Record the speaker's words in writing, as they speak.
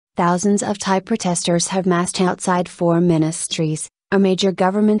thousands of Thai protesters have massed outside 4 ministries, a major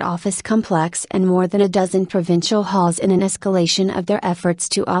government office complex and more than a dozen provincial halls in an escalation of their efforts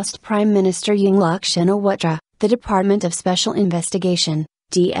to oust Prime Minister Yingluck Shinawatra. The Department of Special Investigation,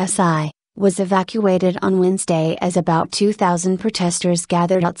 DSI, was evacuated on Wednesday as about 2,000 protesters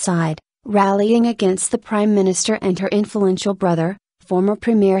gathered outside, rallying against the Prime Minister and her influential brother, former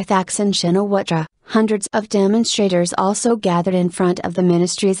Premier Thaksin Shinawatra. Hundreds of demonstrators also gathered in front of the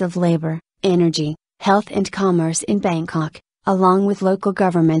Ministries of Labor, Energy, Health and Commerce in Bangkok, along with local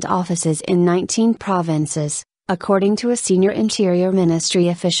government offices in 19 provinces, according to a senior Interior Ministry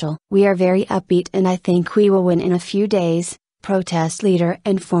official. "We are very upbeat and I think we will win in a few days," protest leader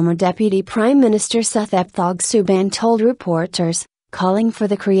and former Deputy Prime Minister Suthep Thaugsuban told reporters, calling for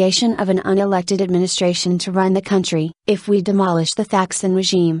the creation of an unelected administration to run the country. "If we demolish the Thaksin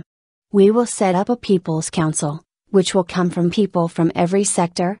regime, we will set up a People's Council, which will come from people from every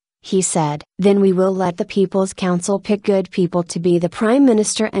sector," he said. "Then we will let the People's Council pick good people to be the Prime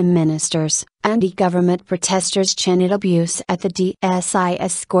Minister and ministers." Anti-government protesters chanted abuse at the DSI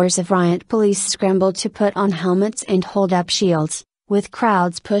as scores of riot police scrambled to put on helmets and hold up shields, with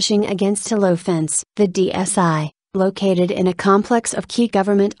crowds pushing against a low fence. The DSI, located in a complex of key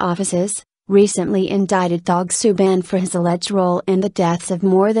government offices, recently indicted Thaugsuban for his alleged role in the deaths of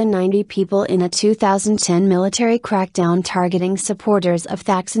more than 90 people in a 2010 military crackdown targeting supporters of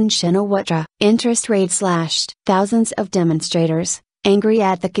Thaksin Shinawatra. Interest rates slashed. Thousands of demonstrators, angry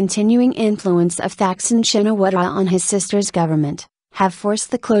at the continuing influence of Thaksin Shinawatra on his sister's government, have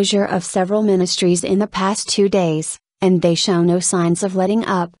forced the closure of several ministries in the past 2 days, and they show no signs of letting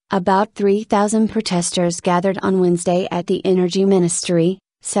up. About 3,000 protesters gathered on Wednesday at the Energy Ministry,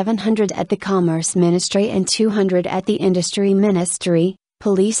 700 at the Commerce Ministry and 200 at the Industry Ministry,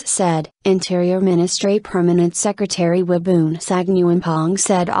 police said. Interior Ministry Permanent Secretary Wibun Sagnuampong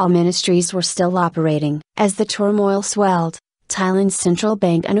said all ministries were still operating. As the turmoil swelled, Thailand's central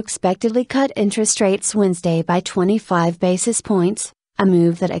bank unexpectedly cut interest rates Wednesday by 25 basis points, a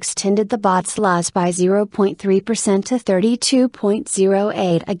move that extended the baht's loss by 0.3% to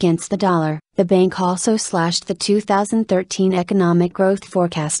 32.08 against the dollar. The bank also slashed the 2013 economic growth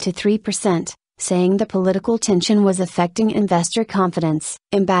forecast to 3%, saying the political tension was affecting investor confidence.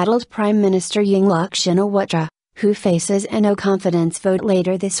 Embattled Prime Minister Yingluck Shinawatra, who faces a no-confidence vote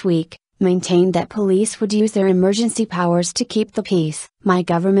later this week, maintained that police would use their emergency powers to keep the peace. "My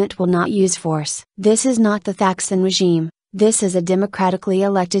government will not use force. This is not the Thaksin regime. This is a democratically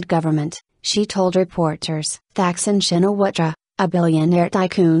elected government," she told reporters. Thaksin Shinawatra, a billionaire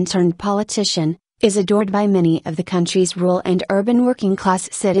tycoon turned politician, is adored by many of the country's rural and urban working class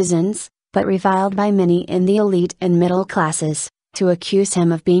citizens, but reviled by many in the elite and middle classes, to accuse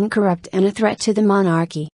him of being corrupt and a threat to the monarchy.